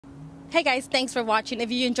Hey guys, thanks for watching.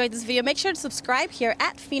 If you enjoyed this video, make sure to subscribe here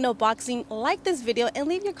at Pheno Boxing, like this video, and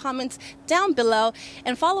leave your comments down below.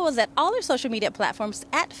 And follow us at all our social media platforms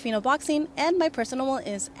at Pheno Boxing, and my personal one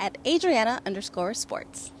is at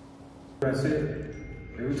Adriana_sports. I said,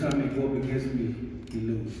 every time they go up against me, he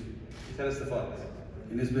lose. Tell us the fights.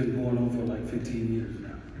 And it's been going on for like 15 years now.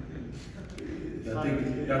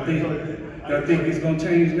 Y'all think it's gonna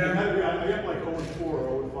change now? I got like 0-4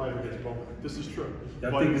 or 0-5 against Bowman. This is true.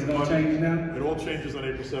 Y'all think it's gonna change now? It all changes on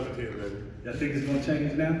April 17th, baby. Y'all think it's gonna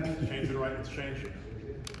change now? It's changing right, it's changing.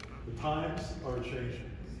 The times are changing.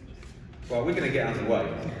 Well, we're going to get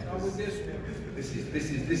underway. This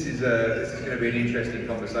is going to be an interesting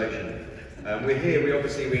conversation. We're here. We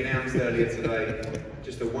announced earlier today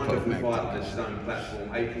just a wonderful fight on the Zone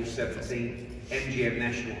platform. April 17th, MGM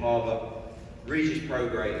National Harbour, Regis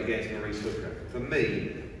Prograis against Maurice. For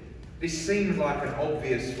me, this seemed like an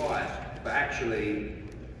obvious fight, but actually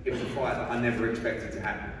it was a fight that I never expected to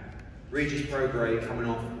happen. Regis Prograis coming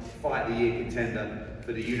off Fight of the Year contender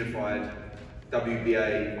for the unified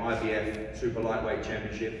WBA, IBF Super Lightweight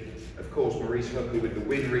Championship. Of course, Maurice with the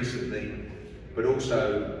win recently, but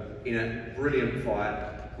also in a brilliant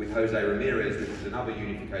fight with Jose Ramirez, which is another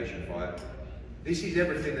unification fight. This is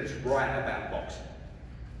everything that's right about boxing.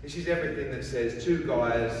 This is everything that says two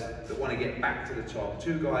guys that want to get back to the top,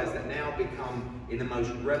 two guys that now become in the most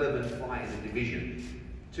relevant fight in the division.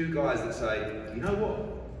 Two guys that say, you know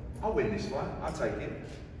what, I'll win this fight, I'll take it.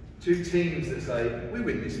 Two teams that say, we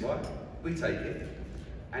win this fight, we take it.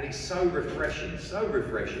 And it's so refreshing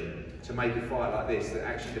to make a fight like this that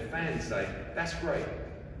actually the fans say, that's great.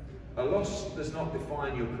 A loss does not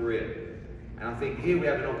define your career. And I think here we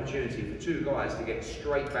have an opportunity for two guys to get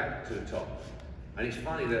straight back to the top. And it's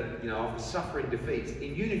funny that, after suffering defeats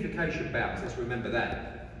in unification bouts, let's remember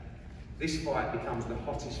that, this fight becomes the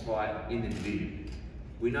hottest fight in the division.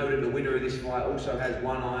 We know that the winner of this fight also has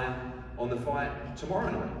one eye on the fight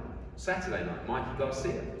tomorrow night, Saturday night, Mikey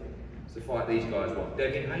Garcia. It's the fight these guys want.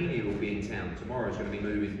 Devin Haney will be in town. Tomorrow's going to be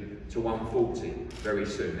moving to 140 very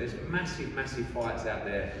soon. There's massive fights out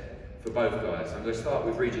there for both guys. I'm going to start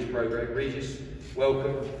with Regis Prograis. Regis,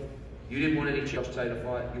 welcome. You didn't want any Josh Taylor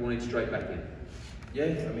fight, you wanted straight back in. Yeah,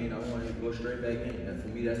 I mean, I wanted to go straight back in. And for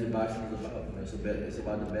me, that's what boxing is about. It's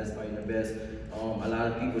about the best fighting the best. A lot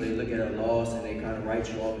of people, they look at a loss and they kind of write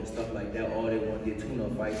you off and stuff like that. All they want to get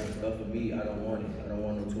tune-up fights and stuff. For me, I don't want it. I don't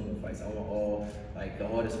want no tune-up fights. I want all, the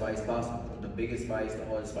hardest fights possible. The biggest fights, the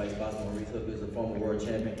hardest fights possible. Maurice Hooker is a former world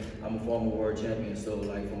champion. I'm a former world champion. So,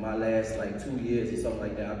 for my last, 2 years or something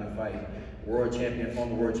like that, I've been fighting world champion,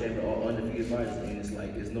 former world champion, all undefeated fighters, and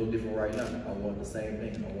it's no different right now. I want the same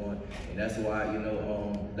thing. And that's why,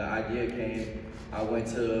 the idea came. I went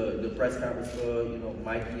to the press conference for,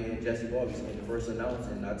 Mikey and Jesse Vargas when the first announced,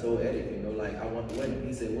 and I told Eddie, I want to win.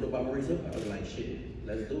 He said, what about Maurice Hooker? I was like, shit,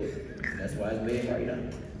 let's do it. And that's why it's made right now.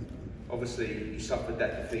 Obviously, you suffered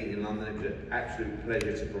that defeat in London. It was an absolute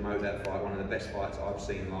pleasure to promote that fight, one of the best fights I've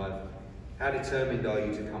seen live. How determined are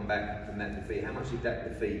you to come back from that defeat? How much did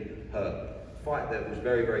that defeat hurt? Fight that was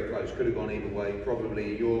very close, could have gone either way.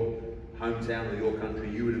 Probably in your hometown or your country,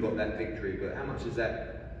 you would have got that victory, but how much has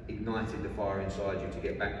that ignited the fire inside you to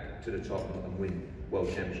get back to the top and win world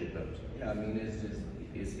championship belts? Yeah, I mean,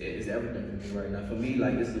 it's everything for me right now. For me,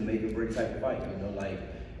 this is a make or break type of fight,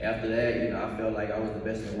 After that, I felt like I was the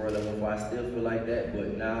best in the world at one point. I still feel like that,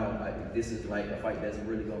 but now this is a fight that's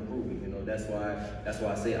really gonna prove it. That's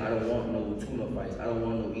why I say I don't want no tune-up fights. I don't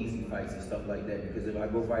want no easy fights and stuff like that. Because if I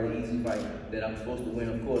go fight an easy fight that I'm supposed to win,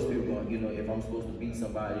 of course people going, if I'm supposed to beat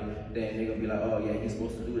somebody, then they're gonna be like, oh yeah, he's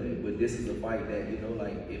supposed to do that. But this is a fight that,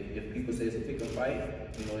 if people say it's a pick-up fight,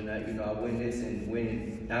 and I win this and win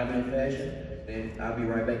in dominant fashion, then I'll be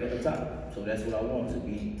right back at the top. So that's what I want to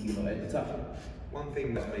be, at the top. One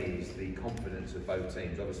thing with me is the confidence of both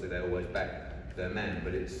teams. Obviously, they always back their man,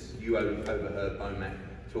 but you overheard Bomac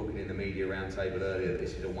talking in the media roundtable earlier that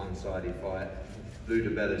this is a one-sided fight. Lou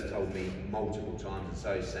DeBella's told me multiple times, and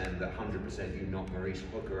so is Sam, that 100% you knock Maurice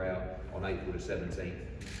Hooker out on April the 17th.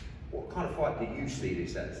 What kind of fight do you see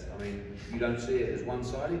this as? I mean, you don't see it as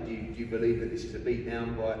one-sided? Do you believe that this is a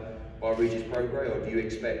beatdown by Regis Prograis, or do you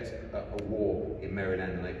expect a war in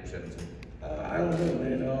Maryland on April 17th? I don't know,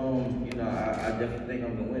 man. I definitely think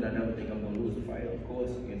I'm gonna win. I never think I'm gonna lose the fight, of course.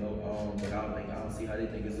 But I don't see how they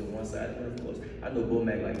think it's a one-sided. But of course, I know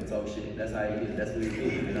Bomac like to talk shit. That's how he is. That's what he do.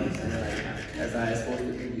 You know what I'm saying? That's how it's supposed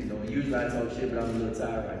to be. Usually I talk shit, but I'm a little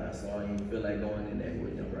tired right now, so I don't even feel like going in there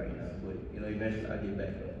with them right now. But eventually I get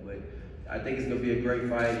back up. But I think it's gonna be a great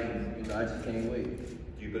fight, and I just can't wait.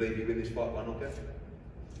 Do you believe you win this fight by knockout?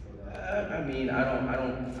 I mean,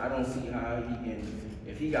 I don't see how he can.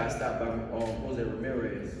 If he got stopped by Jose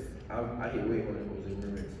Ramirez, I hit way harder than Jose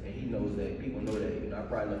Ramirez, and he knows that. People know that. You know, I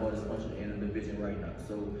probably the hardest puncher in the division right now.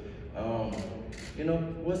 So, you know,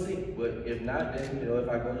 we'll see. But if not, then you know, if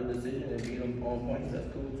I go to the decision and beat him on points,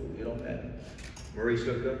 that's cool too. It don't matter. Maurice,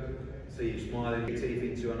 see you smiling your teeth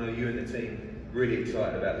into. I know you and the team really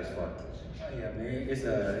excited about this fight. Oh, yeah, man, it's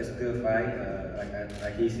a good fight.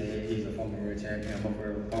 Like he said, he's a former world champion. I'm a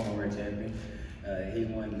former world champion. He's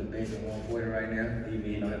one of the best at 140 right now.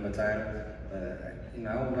 He don't have a title. You know,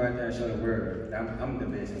 I want to go out there and show the world I'm the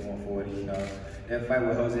best at 140. You know, that fight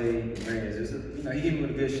with Jose Regis, you know, he hit me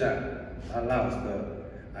with a good shot. I lost,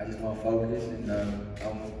 but I just want to focus and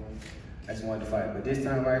I just wanted to fight. But this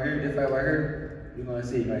time right here, this fight right here, you're gonna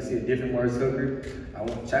see a different Maurice Hooker. I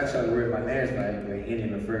want to try to show the world my last fight, but it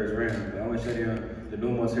ended in the first round. But I want to show them the new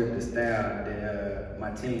Maurice Hooker, the style that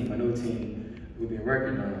my new team, we've been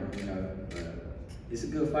working on. You know, it's a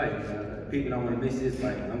good fight. You know? People don't want to miss this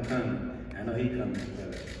fight. I'm coming. I know he coming.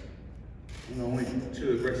 I'm gonna win.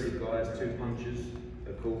 Two aggressive guys, two punchers.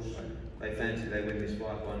 Of course, they fancy they win this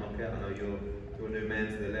fight by knockout. I know your new man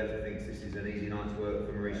to the left thinks this is an easy night's work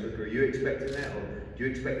for Maurice Hooker. Are you expecting that, or do you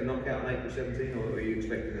expect a knockout on April 17, or are you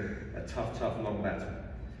expecting a tough, long battle?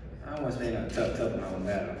 I don't want to say a tough, long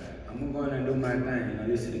battle. I'm gonna go in there and do my thing. You know,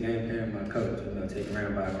 listen to the game plan of my coach. You know, take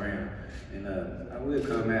round by round, and I will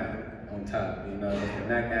come out on top. You know, if the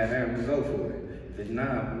knockout there, I'm gonna go for it. If it's not,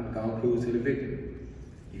 I'm gonna cruise to the victory.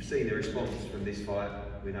 You've seen the response from this fight.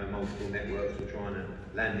 We know multiple networks were trying to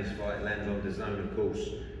land this fight. It lands on the zone, of course.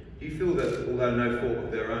 Do you feel that, although no fault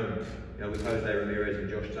of their own, you know, with Jose Ramirez and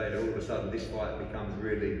Josh Taylor, all of a sudden this fight becomes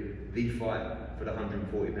really the fight for the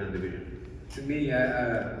 140-pound division? To me,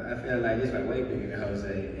 I feel like this fight way bigger than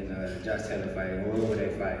Jose and Josh Taylor fight, or whoever they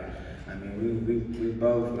fight. I mean, we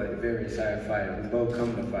both like very excited fight. We both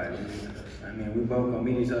come to fight. We both gonna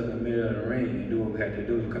meet each other in the middle of the ring and do what we have to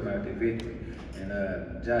do to come out the victory.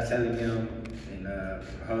 And Josh Taylor and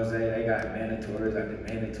Jose, they got mandatories,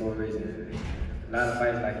 and a lot of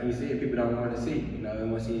fights, like you said, people don't want to see. You know, they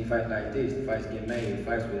want to see fights like this. The fights get made.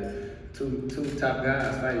 Fights with two top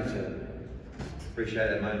guys fight each other. Appreciate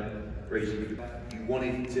that, mate. Regis, you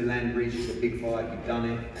wanted to land Regis a big fight. You've done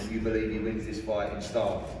it, and you believe he wins this fight in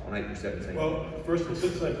style on April 17th. Well, first of all,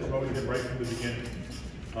 since I promoted him right from the beginning,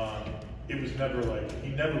 it was never like, he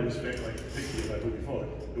never was picky about who he fought.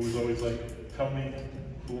 It was always like, tell me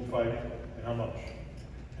who I'm fighting and how much.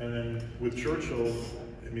 And then with Churchill,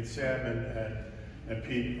 Sam and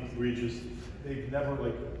Pete, Regis, they've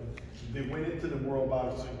never they went into the World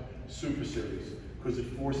Boxing Super Series because it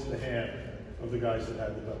forced the hand of the guys that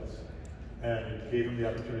had the belts. And it gave him the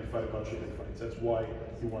opportunity to fight a bunch of big fights. That's why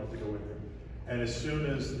he wanted to go in there. And as soon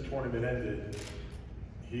as the tournament ended,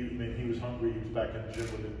 he was hungry. He was back in the gym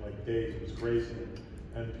within days. It was crazy.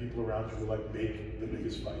 And the people around you were make the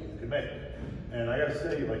biggest fight you could make. And I gotta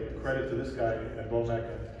say, credit to this guy and Bomac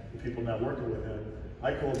and the people now working with him.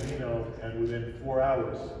 I called Dino, and within 4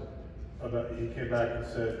 hours, he came back and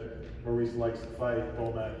said, Maurice likes to fight,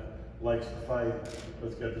 Bomac likes to fight,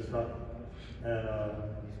 let's get this done.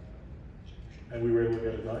 And we were able to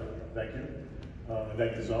get it done. Thank you.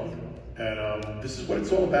 Thank the zone. And this is what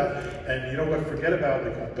it's all about. And you know what? Forget about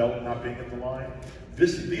the belt not being at the line.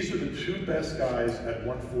 These are the two best guys at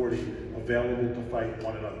 140 available to fight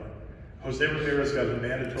one another. Jose Ramirez got a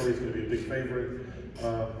mandatory. He's going to be a big favorite.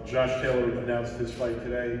 Josh Taylor announced his fight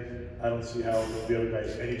today. I don't see how the other guy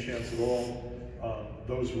has any chance at all.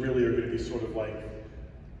 Those really are going to be sort of like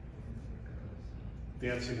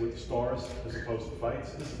dancing with the stars as opposed to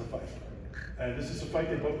fights. This is a fight. And this is a fight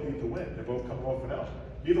they both need to win. They're both coming off an L.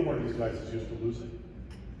 Neither one of these guys is used to losing.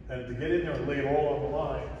 And to get in there and lay it all on the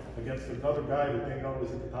line against another guy that they know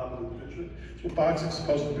is at the top of the division, it's what boxing's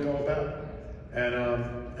supposed to be all about.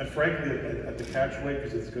 And frankly, at the catch weight,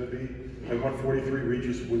 because it's going to be at 143,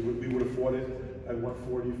 Regis, we would have fought it at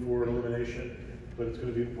 140 for an elimination, but it's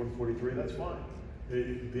going to be at 143. That's fine.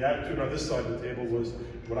 The attitude on this side of the table was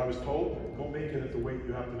what I was told: go make it at the weight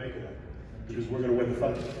you have to make it at, because we're going to win the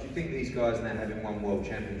fight. Do you think these guys now having won world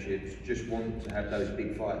championships just want to have those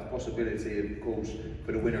big fights? Possibility, of course,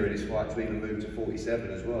 for the winner of this fight to even move to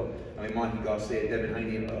 47 as well. I mean, Mikey Garcia, Devin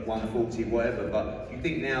Haney at 140, whatever. But do you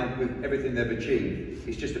think now, with everything they've achieved,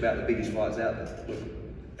 it's just about the biggest fights out there? Look,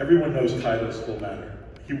 everyone knows titles still matter.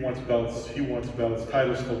 He wants belts.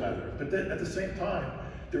 Titles still matter. But then at the same time,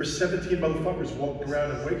 there are 17 motherfuckers walking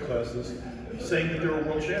around in weight classes saying that they're a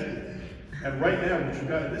world champion. And right now, what you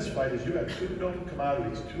got in this fight is you got two known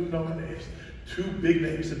commodities, two known names, two big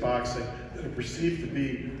names in boxing that are perceived to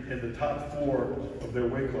be in the top 4 of their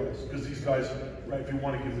weight class. Because these guys, right, if you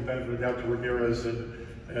want to give the benefit of the doubt to Ramirez and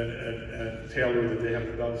Taylor, that they have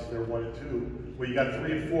the belts, they're 1 and 2. Well, you got 3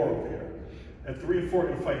 and 4 over here. And 3 and 4 are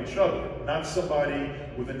gonna fight each other, not somebody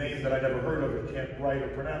with a name that I never heard of and can't write or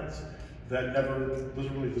pronounce, that doesn't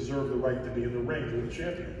really deserve the right to be in the ring with a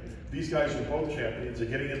champion. These guys are both champions, they're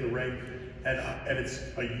getting in the ring, and it's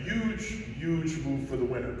a huge, huge move for the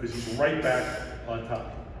winner, because he's right back on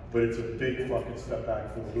top. But it's a big fucking step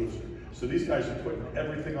back for the loser. So these guys are putting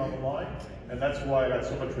everything on the line, and that's why I got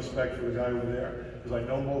so much respect for the guy over there, because I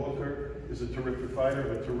know Mo Hooker is a terrific fighter,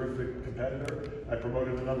 a terrific competitor. I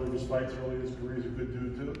promoted a number of his fights early in his career. He's a good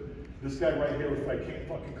dude too. This guy right here would fight King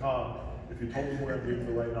fucking Kong if you told him where and gave him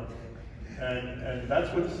the right number. And that's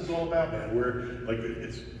what this is all about, man.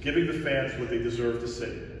 It's giving the fans what they deserve to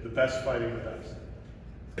see. The best fighting the best.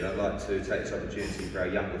 I'd like to take this opportunity for our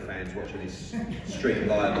younger fans watching this stream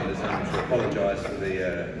live on the Zone to apologise for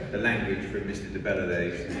the language from Mr. DeBella there.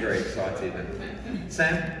 He's very excited. And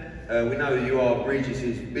Sam, we know that you are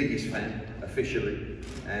Regis's biggest fan, officially,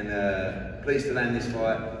 and pleased to land this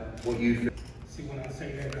fight. What you feel? See, when I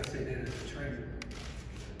say that as a trainer.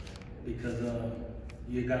 Because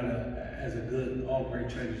you gotta, as a good, all-great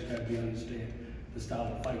trainer, you gotta understand the style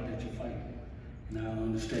of fight that you fight. And I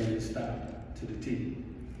understand his style to the T.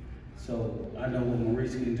 So I know what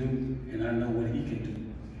Maurice can do, and I know what he can do.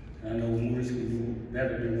 And I know what Maurice can do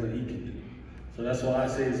better than what he can do. So that's why I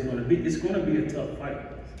say it's gonna be a tough fight.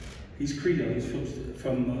 He's Creole, he's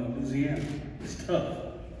from Louisiana. It's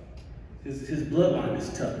tough. His bloodline is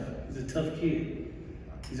tough. He's a tough kid.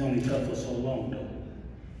 He's only tough for so long though.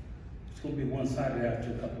 It's gonna be one-sided after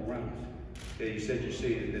a couple rounds. Yeah, you said you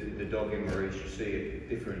see the dog in Maurice, you see a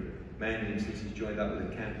different man since he's joined up with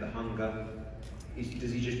the camp, the hunger.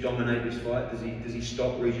 Does he just dominate this fight? Does he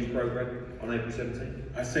stop Regis Prograis on April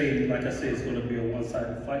 17th? Like I said, it's going to be a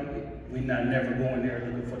one-sided fight. We're never going there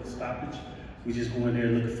looking for the stoppage. We just going there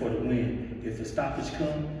looking for the win. If the stoppage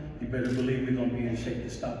comes, you better believe we're going to be in shape to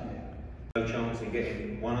stop it. No chance in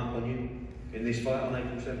getting one up on you in this fight on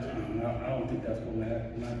April 17th? I don't think that's going to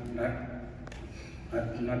happen.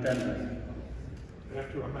 Not that night.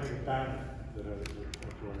 After I make a banner that I was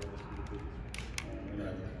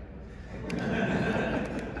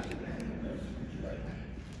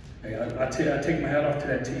Hey, I take my hat off to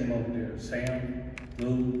that team over there. Sam,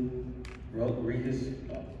 Lou, Regis,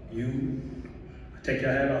 you. I take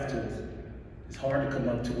your hat off to us. It's hard to come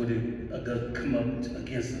up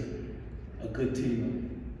against a good team.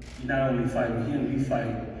 You not only fight him, you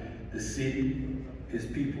fight the city, his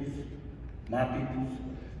peoples, my peoples,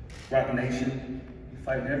 Rock Nation. You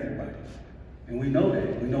fighting everybody. And we know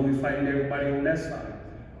that. We know we're fighting everybody on that side.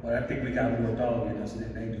 But I think we got more dog in us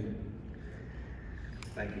than they do.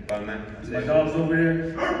 Thank you, Bowman. My dog's over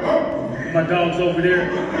there. My dog's over there.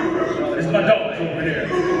 It's my dog's over there.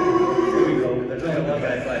 Here we go. Let's have one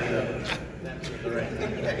guy fight up.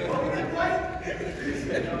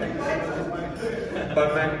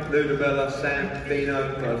 Bowman, Lou DeBella, Sam,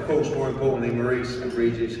 Dino, but of course, more importantly, Maurice and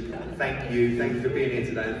Regis. Thank you for being here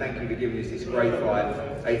today, and thank you for giving us this great fight.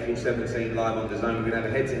 April 17 live on the Zone. We're going to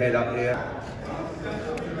have a head-to-head up here.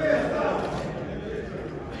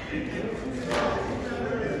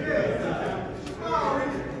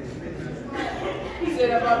 He said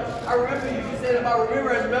about, I remember you said about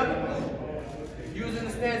Ramirez, remember? You was in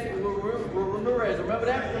the stands with Ramirez, remember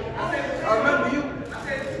that? I remember you.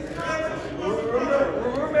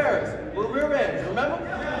 Ramirez, remember?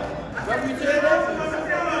 Remember you said that?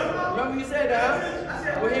 Remember you said that,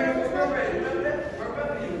 huh? We're here with Ramirez, remember that?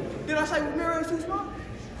 Did I say Ramirez too small?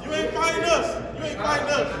 You ain't fighting us. You ain't fighting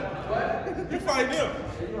us. What? You fighting him.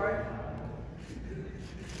 You right.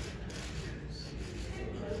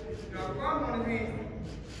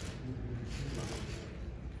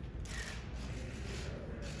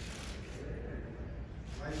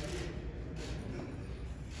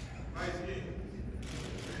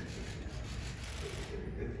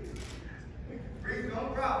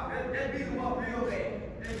 Don't drop. That beat him up real bad.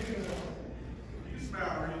 That beat him up. You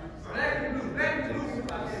smile, Regis.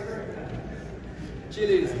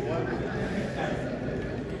 Chili's.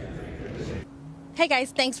 Hey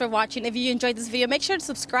guys, thanks for watching. If you enjoyed this video, make sure to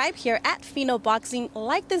subscribe here at Fino Boxing,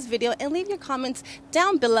 like this video, and leave your comments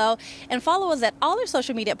down below. And follow us at all our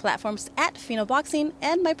social media platforms at Fino Boxing,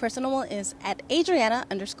 and my personal one is at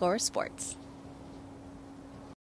Adriana_sports.